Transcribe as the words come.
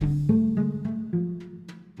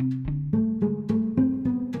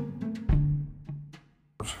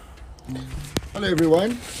Hello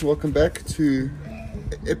everyone, welcome back to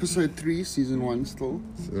episode 3, season 1 still.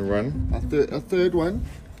 Season 1. Our third one.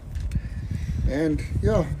 And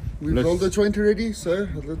yeah, we've rolled the joint already, so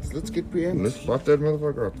let's get preempted. Let's fuck that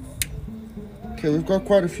motherfucker up. Okay, we've got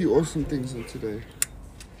quite a few awesome things in today.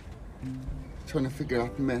 Trying to figure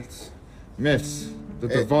out maths. Maths, the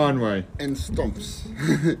divine way. And stomps.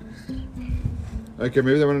 Okay,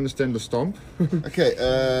 maybe they want to understand the stomp.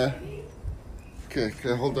 Okay,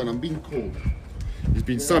 okay, hold on, I'm being called. He's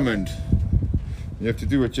been summoned. You have to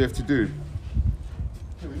do what you have to do.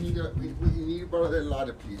 Okay, we need to borrow that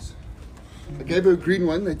lighter, please. I gave her a green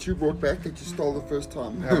one that you brought back, that you stole the first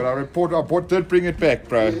time. Yeah, but I did bring it back,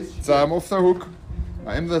 bro. Yes. So I'm off the hook.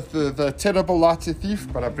 I am the terrible lighter thief,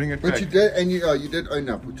 but I bring it back. But you did, and you did own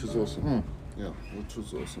up, which was awesome. Yeah, which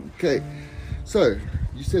was awesome. Okay, so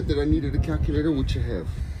you said that I needed a calculator, which I have.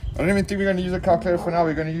 I don't even think we're going to use a calculator for now.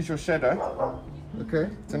 We're going to use your shadow. Okay.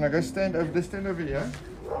 So now go stand over here.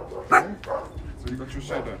 Okay. So you got your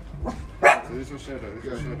shadow. So there's your shadow. There's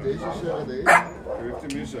your shadow. There's your shadow there. Okay, we have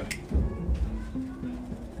to measure.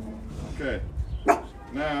 Okay.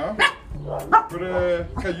 Now,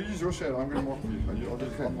 okay, you use your shadow. I'm going to mark for you. I'll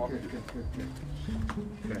just mark for you.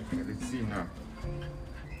 Okay, let's see now.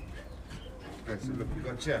 Okay, so look, we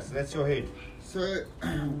got chest. So that's your head. So,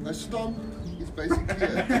 a stomp is basically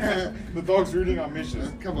The dog's reading our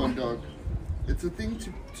measures. come on, dog. It's a thing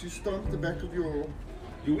to stomp the back of your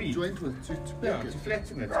You joint with, to Yeah, back to it.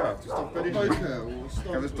 flatten it. Yeah, to stop biting. Poker or stomp.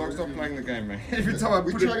 Okay, this dog or stop whatever. playing the game, man. Every time I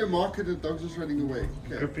We put try it, to mark it, the dog's just running away.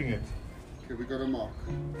 Okay, gripping it. okay, we got a mark.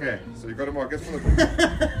 Okay, so you got to mark. Guess for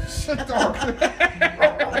the shit dog.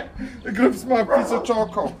 It grips my piece of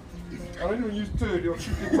charcoal. I don't even use turd. You'll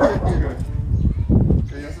shoot your charcoal.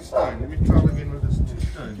 Okay, here's a stone. Let me try it again with this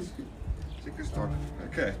 2 stones. Check this dog.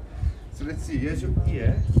 Okay, so let's see. Here's your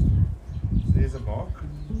ear. So there's a mark.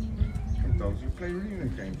 And dogs, you play really in the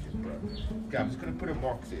games, bro. Okay, I'm just gonna put a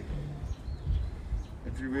mark there.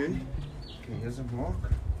 Everywhere. Okay, here's a mark.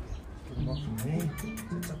 Put a mark from there.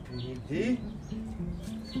 That's up in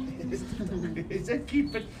there. Is that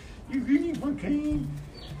keep it? You really fucking.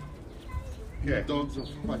 Okay. Dogs are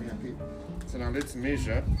quite happy. So now let's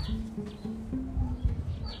measure.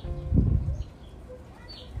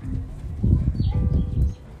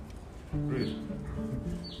 Good.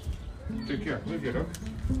 Check here. Look here, look.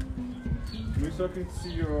 Move so I can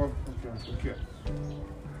see your. Okay, look here.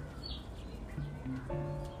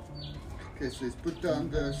 Okay, so he's put down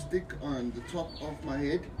the stick on the top of my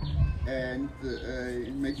head and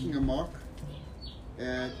making a mark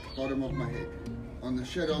at the bottom of my head on the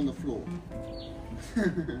shadow on the floor.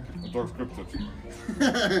 The dog's gripped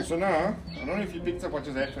it. So now, I don't know if you picked up what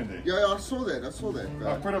just happened there. Yeah, I saw that.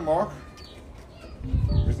 I put a mark.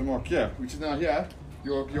 Where's the mark? Here, which is now here,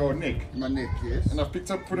 your neck. My neck, yes. And I've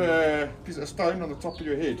put a piece of stone on the top of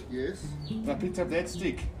your head. Yes. And I picked up that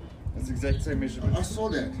stick. That's the exact same measurement. I saw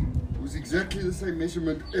that. It was exactly the same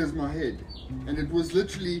measurement as my head. And it was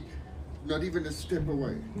literally not even a step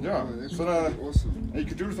away. Yeah. Oh, that's So pretty awesome. you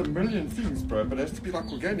could do it with a million things, bro, but it has to be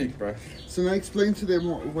like organic, bro. So now explain to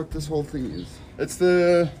them what this whole thing is. It's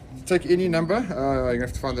take any number. You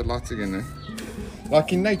have to find that light again, eh?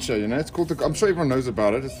 Like in nature, you know, it's called I'm sure everyone knows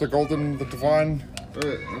about it. It's the divine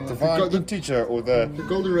the integer, or the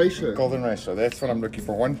golden ratio. golden ratio. That's what I'm looking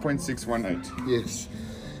for. 1.618. Yes.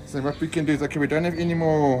 So what we can do is, okay, we don't have any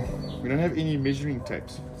measuring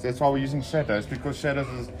tapes. So that's why we're using shadows, because shadows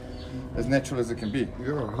is as natural as it can be.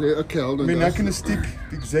 Yeah. Okay, hold on. I mean, how guys. can a stick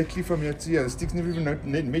exactly from here to here? The stick's never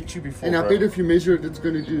even met you before. And I bro. bet if you measure it, it's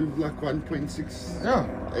going to do like 1.68. Yeah.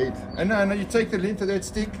 And now you take the length of that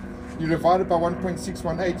stick, you divide it by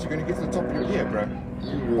 1.618, you're going to get to the top of your ear, bro.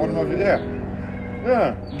 Bottom of your ear.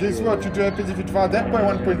 Yeah. Guess what? You do happens if you divide that by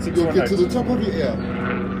 1.618. You'll get to the top of your ear.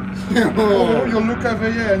 Or you'll look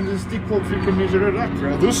over here and the stick will freaking measure it up,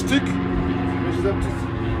 bro. This stick measures up to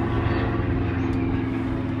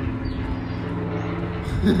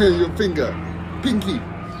Your finger. Pinky.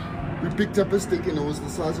 We picked up a stick and it was the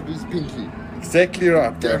size of his pinky. exactly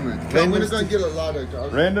right, bro. Damn it. I'm going to go and get a lighter,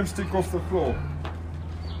 guys. Random stick off the floor.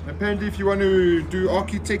 Apparently, if you want to do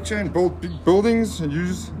architecture and build big buildings,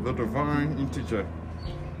 use the divine integer.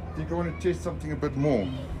 I think I want to test something a bit more.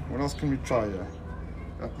 What else can we try here?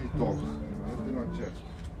 Got these dogs. They're not check.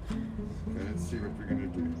 Okay, let's see what we're going to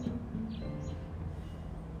do.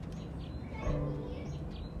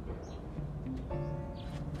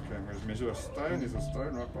 Okay, I'm going to measure a stone. There's a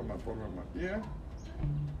stone right by my bottom of my ear.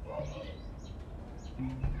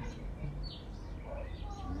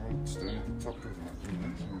 Stone at the top of my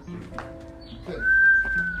ear.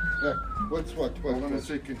 Okay. What's what? Hold on a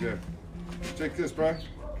second here. Check this, bro.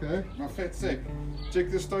 Okay. My fat sack. Check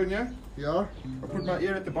this stone here. Yeah. I put my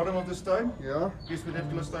ear at the bottom of the stone. Yeah. Guess where that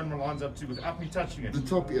little stone lines up to without me touching it. The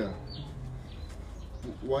top ear.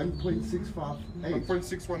 1.658.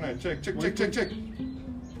 1.618. Check.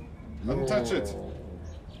 I didn't touch it.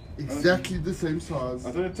 Exactly the same size.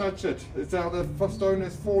 I didn't touch it. It's how the stone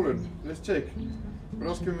has fallen. Let's check. What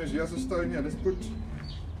else can we measure? Here's a stone here. Let's put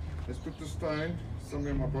the stone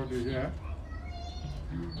somewhere in my body here.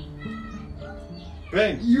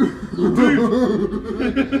 Bang! Dude!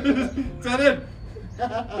 Done it!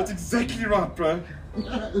 That's exactly right, bro.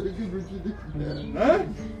 No?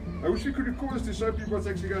 I wish we could record this to show people what's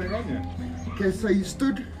actually going on here. Okay, so he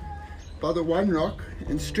stood by the one rock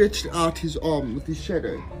and stretched out his arm with his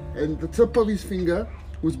shadow, and the tip of his finger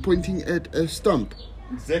was pointing at a stump.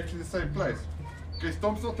 Exactly the same place. Okay,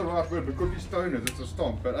 stomp's not the right word because he's stoners, it's a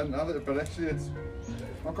stomp, but actually it's,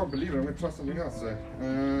 I can't believe it. I'm going to try something else. So,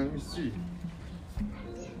 let me see.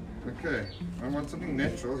 Okay, I want something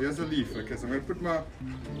natural. Here's a leaf. Okay, so I'm going to put my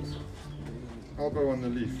elbow on the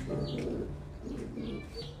leaf.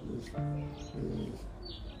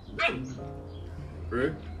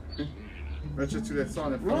 Bro, match it to that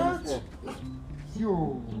sign that fell on the floor.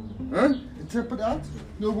 Yo. Huh? Tip it out.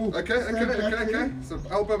 No, we'll Okay. stand back there So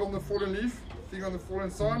elbow on the fallen leaf, thing on the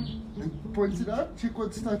fallen sign. and point it out. Check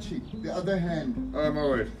what's touching. The other hand. Oh my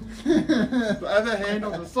word. The other hand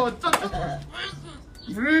on the side.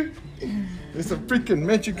 There's some freaking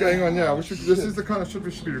magic going on here. I wish this is the kind of shit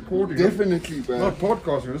we should be recording. Definitely, bro. Not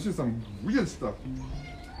podcasting, this is some weird stuff.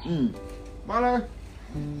 Milo.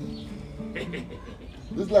 It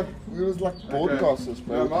was like broadcasters,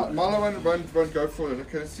 bro. No, Milo won't go for it.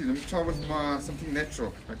 Okay, let's see. Let me try with something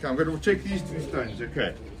natural. Okay, I'm going to check these two stones.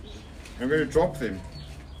 Okay. I'm going to drop them.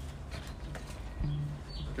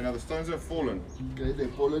 Okay, now the stones have fallen. Okay, they're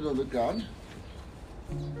falling on the ground.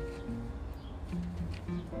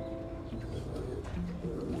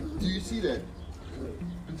 Do you see that?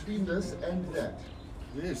 Between this and that.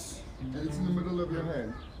 Yes. And it's in the middle of your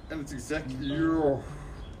hand. And it's exactly your...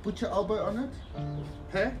 Put your elbow on it.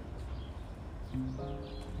 Hey?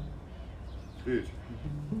 Dude.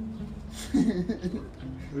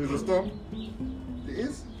 There's a stomp. There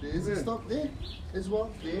is a stop there as well.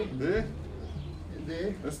 There. There. And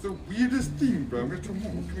there. That's the weirdest thing, bro. I'm going to try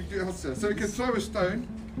more. What can we do outside? So we can throw a stone,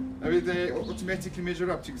 and they automatically measure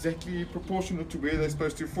up to exactly proportional to where they're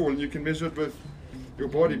supposed to fall, and you can measure it with your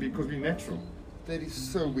body because we're natural. That is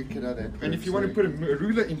so wicked at that. And if you want to put a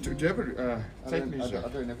ruler into, do you have a tape measure? I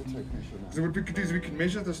don't have a tape measure now. So what we could do is we can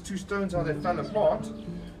measure those two stones, how they fell apart,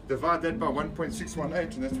 divide that by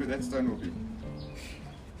 1.618, and that's where that stone will be.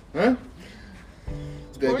 Huh?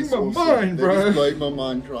 It's blowing my mind, bro. That is blowing my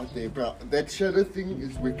mind right there, bro. That shadow thing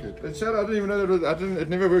is wicked. That shadow, I didn't even know that it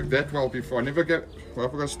never worked that well before. I never got, well, I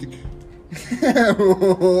forgot to stick.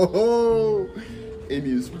 In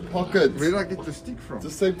his pocket. Where did I get the stick from? The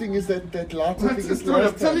same thing as that lighter That's thing the as story, I'm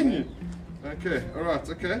last time. telling you. Okay, alright,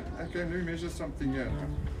 okay, let me measure something here.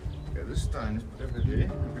 Okay, this stone is put over there.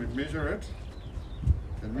 I'm going to measure it.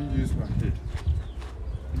 Let me use my head.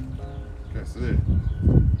 Okay, so there.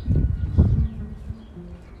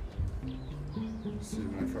 Let's see,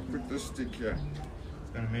 now if I put this stick here,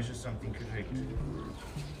 it's going to measure something correct.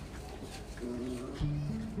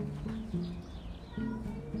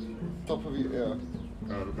 Top of your ear.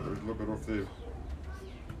 Oh, look at it, a little bit off there.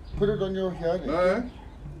 Put it on your hair. No,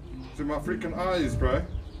 to my freaking eyes, bro.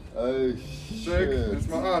 Oh, Check, shit. it's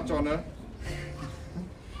my eye, Johnny.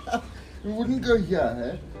 It wouldn't go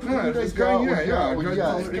here, huh? No, it's going here, yeah. Or It here.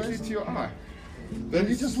 goes It directly goes- to your eye. Then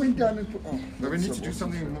you just went down and put. Oh, No, we that's need so to do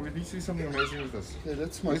awesome. something. We need to do something amazing with this. Yeah,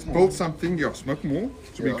 let's smoke Let's more. build something. Yeah, smoke more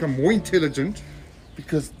to Yeah. become more intelligent.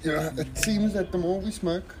 Because it seems that the more we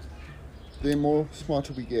smoke, the more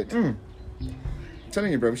smarter we get. I'm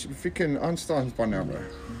telling you, bro, we should be freaking Einsteins by now, bro.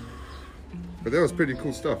 But that was pretty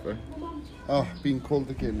cool stuff, eh? Oh, being called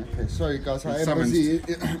again. Okay, sorry guys, I am Summoned. busy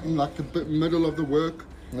in like the middle of the work.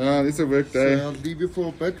 No, it's a work So day. I'll leave you for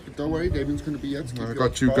a bit, but don't worry, Damien's going to be here to keep I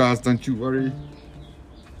got you occupied. guys, don't you worry.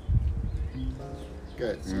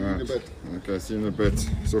 Okay, see you in a Alright. bit. Okay, see you in a bit.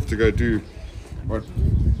 So off to go do what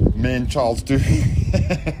men childs do.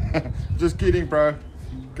 Just kidding, bro.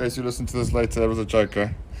 In case you listen to this later, that was a joke, eh?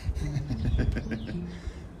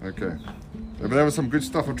 Okay. But that was some good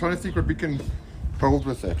stuff. I'm trying to think what we can build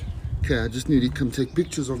with that. Okay, I just need to come take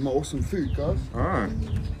pictures of my awesome food, guys. Alright.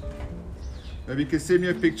 Maybe you can send me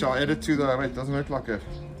a picture. I'll add it to the... Wait, it doesn't look like it.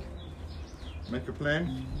 Make a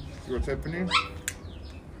plan. See what's happening.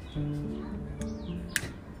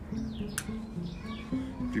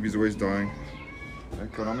 TV's always dying.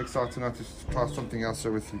 Okay, I'm excited now to try something else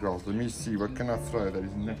here with you guys. Let me see. What can I throw that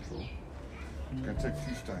is natural? I'm going to take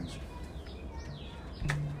 2 stones.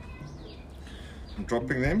 I'm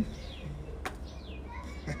dropping them.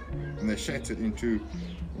 And they're shattered into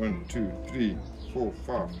 1, 2, 3, 4,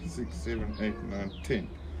 5, 6, 7, 8, 9, 10.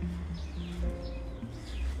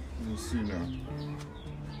 You'll see now.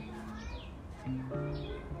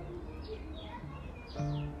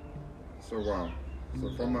 So wow. So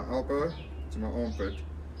from my elbow to my armpit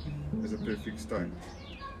is a perfect stone.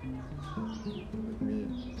 Let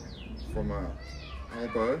me, from my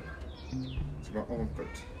elbow to my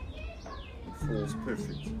armpit, it falls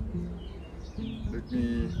perfect. Let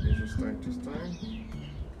me measure stone to stone.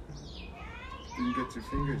 Finger to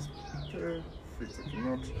finger is perfect. I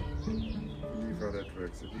cannot believe how that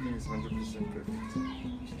works. Everything is 100% perfect.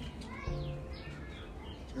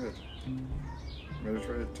 Good. Made it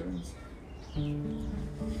where it turns.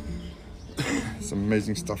 Some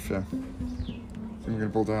amazing stuff here. I think we're going to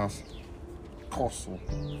build a house. Castle.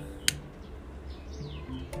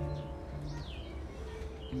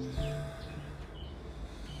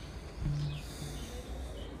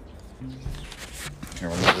 Okay,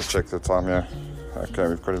 let me just check the time here. Okay,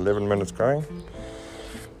 we've got 11 minutes going.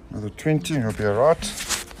 Another 20, we'll be alright.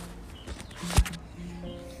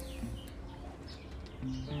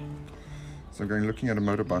 So I'm going looking at a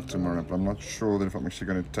motorbike tomorrow, but I'm not sure that if I'm actually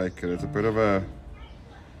going to take it. It's a bit of a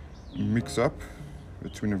mix-up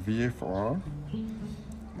between a VFR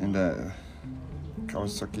and a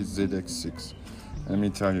Kawasaki ZX6. Let me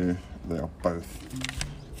tell you, they are both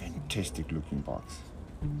fantastic looking bikes.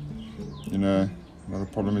 You know, the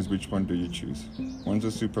problem is which one do you choose? One's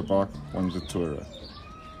a super bike, one's a tourer.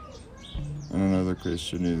 And another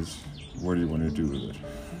question is, what do you want to do with it?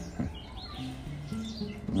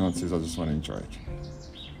 No one says, I just want to enjoy it.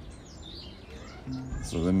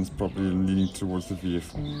 So then it's probably leaning towards the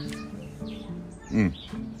VF4.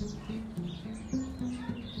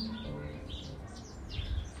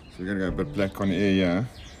 So we're going to go a bit black on air here.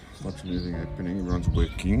 There's not really anything happening, everyone's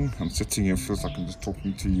working. I'm sitting here, feels like I'm just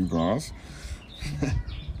talking to you guys.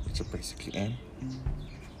 Which I basically am.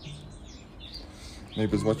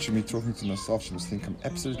 Neighbours watching me talking to myself, she must think I'm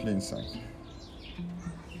absolutely insane.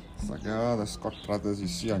 It's like, oh, the Scott brothers, you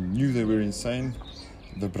see, I knew they were insane.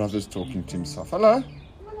 The brother's talking to himself. Hello?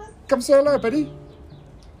 Hello. Come say hello, buddy.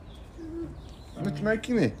 What are you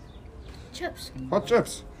making there? Chips. What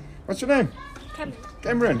chips? What's your name? Cameron.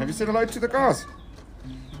 Cameron, have you said hello to the guys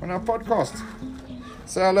on our podcast?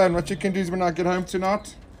 Say hello, and what you can do is when I get home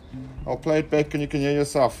tonight, I'll play it back and you can hear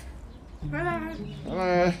yourself. Hello.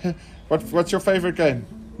 Hello. What's your favourite game?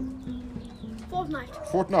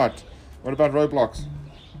 Fortnite. Fortnite. What about Roblox?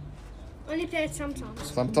 Only play it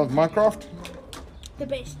sometimes. Sometimes Minecraft? The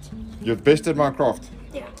best. You're the best at Minecraft?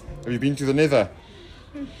 Yeah. Have you been to the Nether?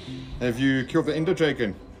 Have you killed the Ender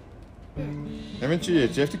Dragon? Haven't you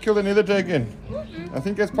yet? You have to kill the Nether Dragon. I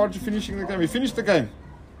think that's part of finishing the game. You finished the game?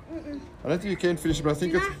 I don't think you can finish it, but I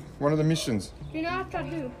think it's one of the missions. You know what I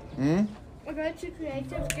do? I go to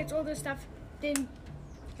creative, get all the stuff, then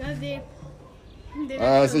go there.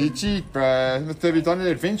 So you cheat, bro. Have you done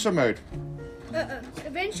the adventure mode?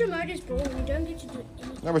 Adventure mode is boring, you don't get to do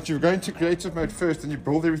anything. No, but you go into creative mode first and you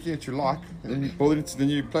build everything that you like, and then you build it into, then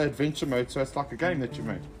you play adventure mode, so it's like a game that you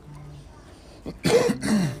made.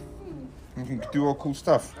 You can do all cool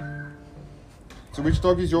stuff. So which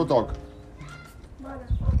dog is your dog? Milo.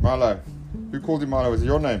 Milo. Who called him Milo? Is it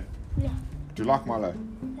your name? Yeah. Do you like Milo?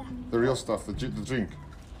 Yeah. The real stuff, the drink.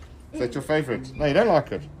 Is that your favourite? No, you don't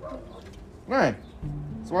like it. No.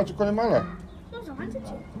 So why'd you call him Milo? Because I wanted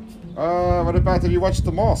to. What about, have you watched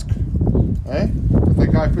The Mask? Eh? The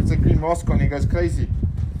guy puts a green mask on, he goes crazy.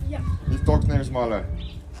 Yeah. His dog's name is Milo.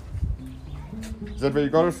 Is that where you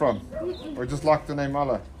got it from? Or just like the name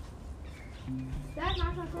Milo? That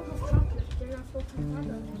night I thought of chocolate, then I thought of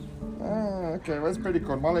Milo. Ah, okay, well, that's pretty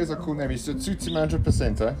cool. Milo is a cool name. It suits him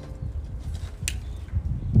 100%, eh?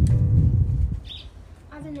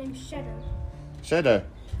 Other name's Shadow. Shadow?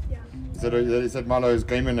 Yeah. Is that Milo's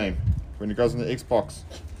gamer name? When he goes on the Xbox,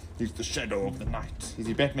 he's the Shadow of the Night. Is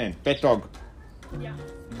he Batman? Bat Dog? Yeah.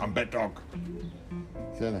 I'm Bat Dog.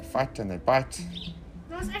 So they fight and they bite.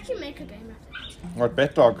 Let's actually make a game of it. What,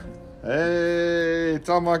 Bat Dog? Hey,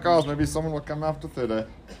 tell my guys, maybe someone will come after that, eh?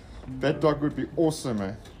 Bat Dog would be awesome,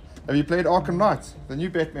 eh? Have you played Arkham Knight, the new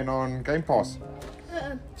Batman on Game Pass?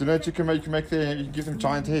 Do you know what you can make? You can give them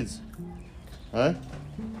giant heads. Eh?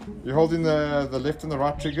 You hold in the left and the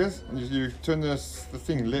right triggers, and you turn the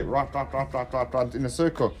thing left, right in a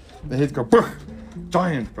circle. The heads go,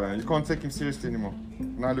 giant, bro. You can't take him seriously anymore.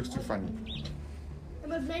 Now it looks too funny.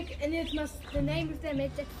 And it must, the name of them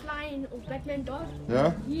is that flying or Batman dog.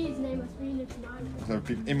 Yeah? His name must be Milo. So a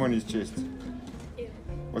big M on his chest. Yeah.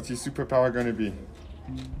 What's his superpower going to be?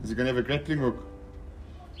 Is he going to have a grappling hook?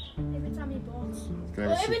 Every time he barks. Okay, Or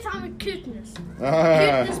let's every time with cuteness.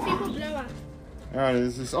 Ah. Cuteness, people blow up. Alright,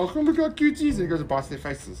 this is, oh, look how cute he is. And he goes and bites their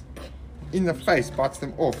faces. In the face, bites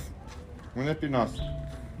them off. Wouldn't that be nice?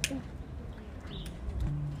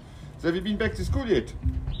 So have you been back to school yet?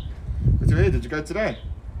 What's your hair? Did you go today?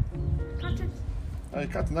 Cut it. Oh, you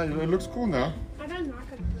cut it. No, it looks cool now. I don't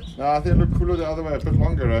like it. No, I think it looked cooler the other way, a bit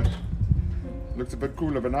longer. Looks a bit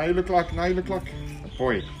cooler, but now you look like a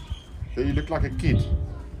boy. So you look like a kid.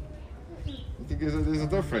 You think there's a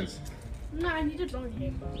difference? No, I needed long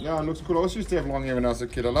hair. Yeah, it looks cool. I also used to have long hair when I was a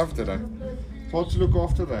kid. I loved it. It's hard to look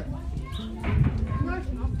after though. No,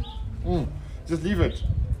 it's not. Just leave it.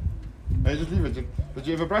 Hey, just leave it. Did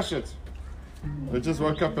you ever brush it? It just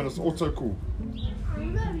woke up and it's auto cool. I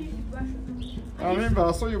remember I used to brush it. I remember,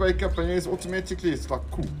 I saw you wake up and it's automatically, it's like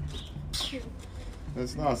cool.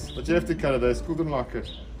 That's nice. But you have to cut it though. School didn't like it.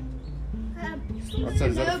 What's that?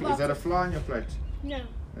 Is that a fly on your plate? No,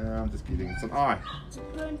 Yeah, I'm just kidding. It's an eye. it's a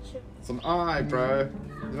burnt chip. It's an eye, bro.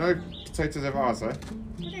 You know potatoes have eyes, eh?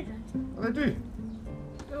 But I don't. Oh, they do.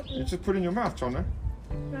 Nope. You just put it in your mouth, Chana.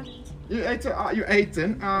 Not it. You ate an eye. You ate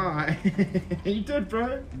an eye. You did,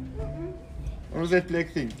 bro. What was that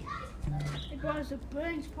black thing? It was a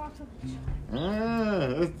burnt part of it.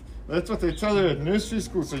 Ah, that's what they tell you at nursery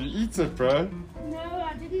school, so you eat it, bro. No,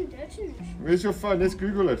 I didn't do it. Where's your phone? Let's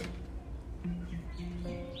Google it.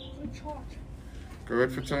 Good chart. Go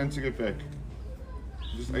wait for Chana to get back.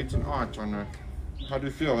 You just ate an eye, Chana. How do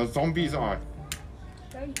you feel? A zombie's eye.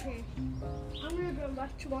 Don't care. I'm gonna go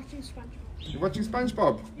back to watching SpongeBob. You're watching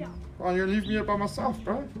SpongeBob? Yeah. Oh, you're gonna leave me here by myself,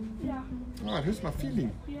 bro? Yeah. Oh, it hurts my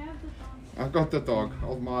feeling. You have the dog. I've got the dog,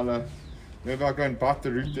 old Marla. Maybe I'll go and bite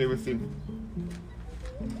the root there with him.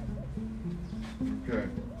 Okay.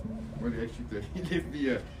 What did he actually do? He left me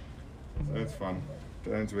here. So that's fun.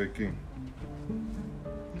 Dan's working.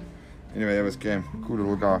 Anyway, that was Cam. Cool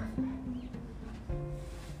little guy.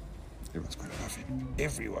 Everyone's gonna love him.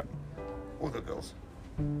 Everyone. All the girls.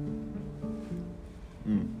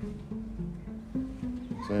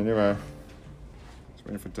 So anyway, just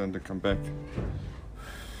waiting for Dan to come back.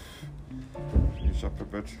 Finish up a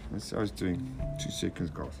bit. Let's see how he's doing. 2 seconds,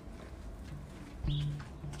 guys.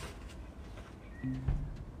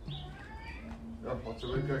 Yeah, lots of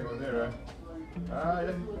work going on there, eh?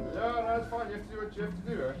 Yeah, no, it's fine. You have to do what you have to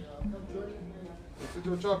do, eh? It's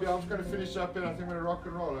your job. Yeah, I'm just going to finish up and I think we're going to rock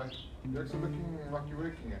and roll, eh? You're actually looking like you're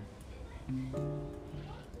working, eh?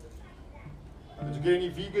 Did you get any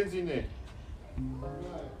vegans in there?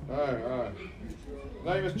 No.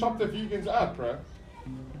 No, you must chop the vegans up, bro.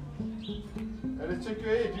 Hey, let's check your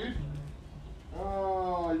hair, dude.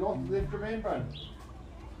 Oh, you lost the main bun.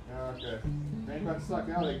 Okay. Main bun stuck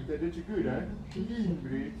out. They did you good, eh? Clean,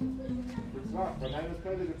 bro. Looks nice, but now let's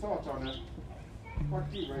play the guitar, Chana.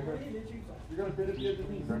 Fuck you, bro. You got a better beard than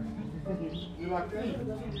me, bro. You like me?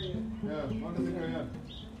 Yeah, how does it go here?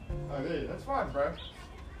 Oh, there. That's fine, bro.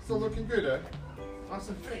 Still looking good, eh? Nice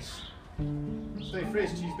and fresh. Stay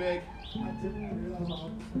fresh, cheese bag.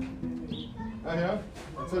 Oh yeah?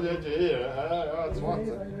 Until you had your hair. Oh, it's hot.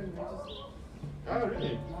 Oh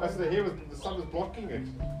really? That's the hair the sun was blocking it.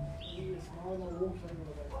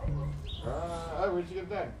 Oh, where'd you get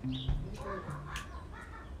that?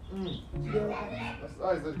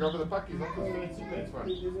 That's the go for the packies, that's the fancy next one.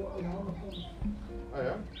 Oh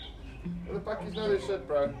yeah? Well, the packies know their shit,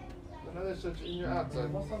 bro. They know their shit in your out, so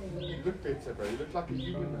you look better, bro. You look like a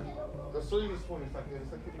human, man. I saw you this morning, it's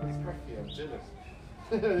like getting scruffy, I'm jealous.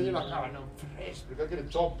 You're like, oh no, I'm fresh, but go get a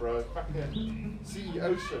job, bro. Fucking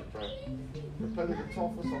CEO shit, bro. Go play the guitar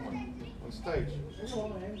for someone on stage.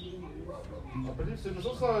 I believe so. You must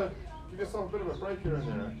also give yourself a bit of a break here and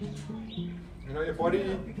there, eh? You know, your body,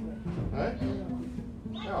 eh?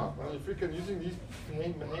 Yeah, well, you're freaking using these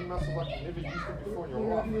hand muscles like you never used them before in your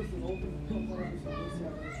life.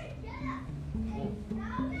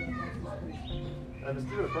 And it's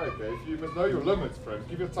still a break, eh? If you must know your limits, bro.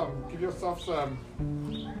 Give yourself some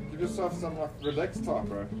like relaxed time,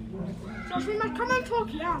 bro. Josh, we might come and talk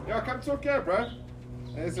here. Yeah, come talk here, bro.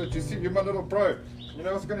 And so you see, you're my little bro. You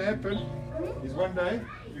know what's gonna happen? Is one day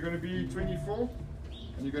you're gonna be 24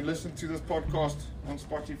 and you're gonna listen to this podcast on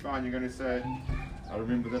Spotify and you're gonna say, I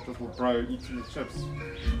remember that little bro eating the chips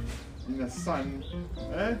in the sun.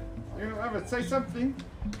 Eh? You know, say something,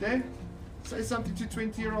 okay? Say something to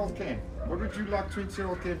 20-year-old Cam. What would you like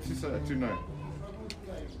 20-year-old Cam to know?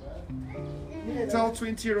 Tell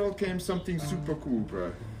 20-year-old Cam something super cool,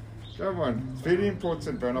 bro. Come on, it's very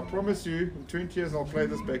important, bro. And I promise you, in 20 years I'll play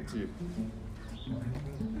this back to you.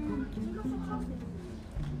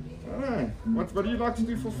 I don't know. What do you like to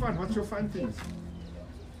do for fun? What's your fun things?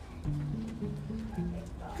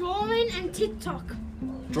 Drawing and TikTok.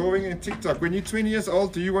 Drawing and TikTok. When you're 20 years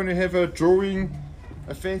old, do you want to have a drawing,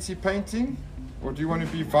 a fancy painting? Or do you want to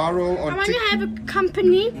be viral on I want to TikTok? have a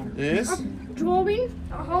company Yes? of drawing,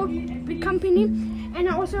 a whole big company, and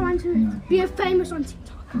I also want to be famous on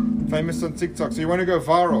TikTok. Famous on TikTok. So you want to go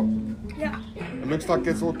viral? Yeah. It looks like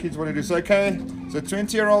that's all kids want to do. So, okay, so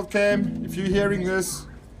 20-year-old Cam, if you're hearing this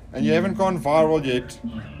and you haven't gone viral yet,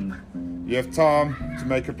 you have time to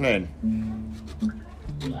make a plan.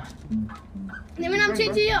 And then when I'm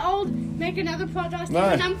 20 years old, make another podcast. No.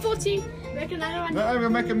 And when I'm 40, make another one. No, we'll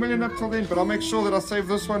make $1 million up till then, but I'll make sure that I save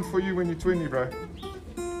this one for you when you're 20, bro. But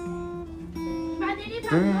then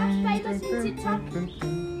if I'm not famous in TikTok,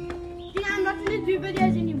 then I'm not going to do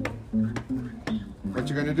videos anymore. What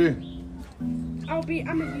you going to do? I'm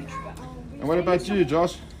a YouTuber. And what about you,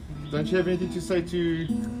 Josh? Don't you have anything to say to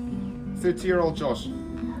 30-year-old Josh?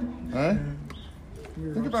 Huh?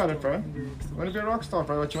 Think about it, bro. You want to be a rock star,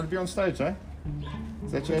 bro? What, you want to be on stage, eh?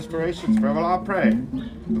 Is that your aspirations, bro? Well, I pray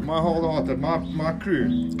with my whole heart that my crew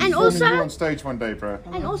is And also- you on stage one day, bro.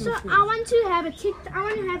 And also, I want to have a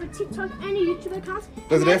TikTok and a YouTube account.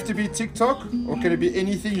 Does it have to be TikTok, or can it be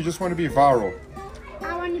anything? You just want to be viral?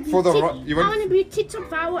 I want to be For the Tik- ri- you want- I want to be TikTok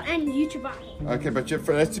viral and YouTube viral. Okay, but it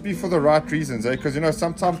has to be for the right reasons, eh? Because you know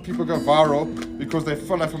sometimes people go viral because they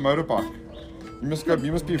fell off a motorbike. You must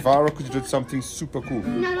be viral because you did something super cool,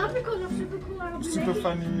 No, not because I'm super cool. I'll be super making,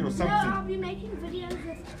 funny or No, something. I'll be making videos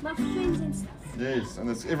with my friends and stuff. Yes, and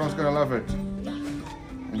everyone's gonna love it.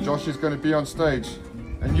 And Josh is gonna be on stage.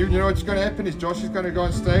 And you know what's gonna happen is Josh is gonna go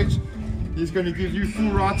on stage. He's gonna give you full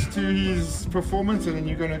rights to his performance, and then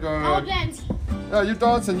you're gonna go. I'll dance. Yeah, you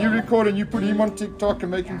dance and you record and you put him on TikTok and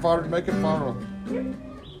make him viral. Make it viral.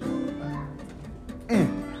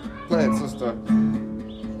 Play it, sister.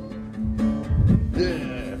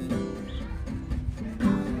 Yeah.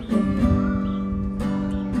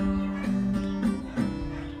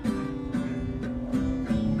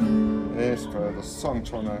 Yes, bro. The song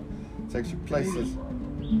trying to takes you places.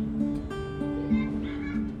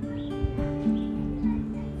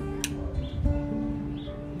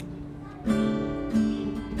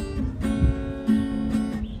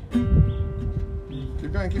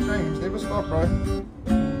 Keep going, just never stop, bro.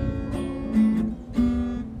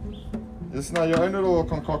 This is now your own little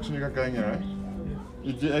concoction you got going here, eh?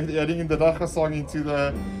 You're adding in the Dacha song into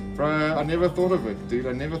the... Bro, I never thought of it, dude.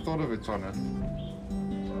 I never thought of it, Chana.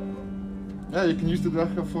 Yeah, you can use the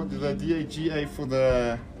Dacha for the DAGA for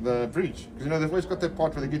the bridge. Because you know, they've always got that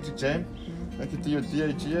part where they get to jam. Make it to your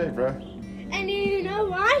DAGA, bro. And you know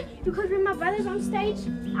why? Because when my brother's on stage,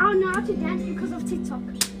 I'll know how to dance because of TikTok.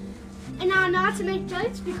 And I'll know how to make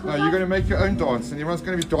jokes because No, you're going to make your own dance, and everyone's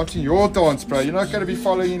going to be dancing your dance, bro. You're not going to be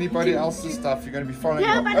following anybody else's stuff. You're going to be following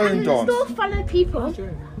Yeah, your but own I'm dance. still follow people.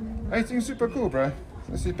 Everything's super cool, bro.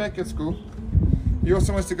 I see back at school. He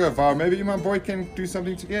also wants to go viral. Maybe you and my boy can do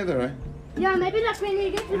something together, eh? Yeah, maybe like when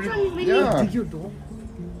we get which one is when Yeah. Take your door.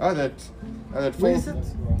 Oh, that Where full. is it?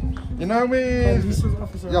 You know where? Lisa's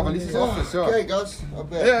office. Yeah, Valise's office, yeah. Okay, guys, I'm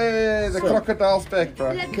back. Yeah, the crocodile's back,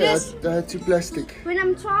 bro. like Okay, this. I had to plastic. When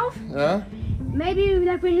I'm 12, Yeah? maybe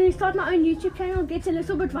like when we start my own YouTube channel, it gets a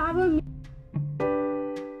little bit viral.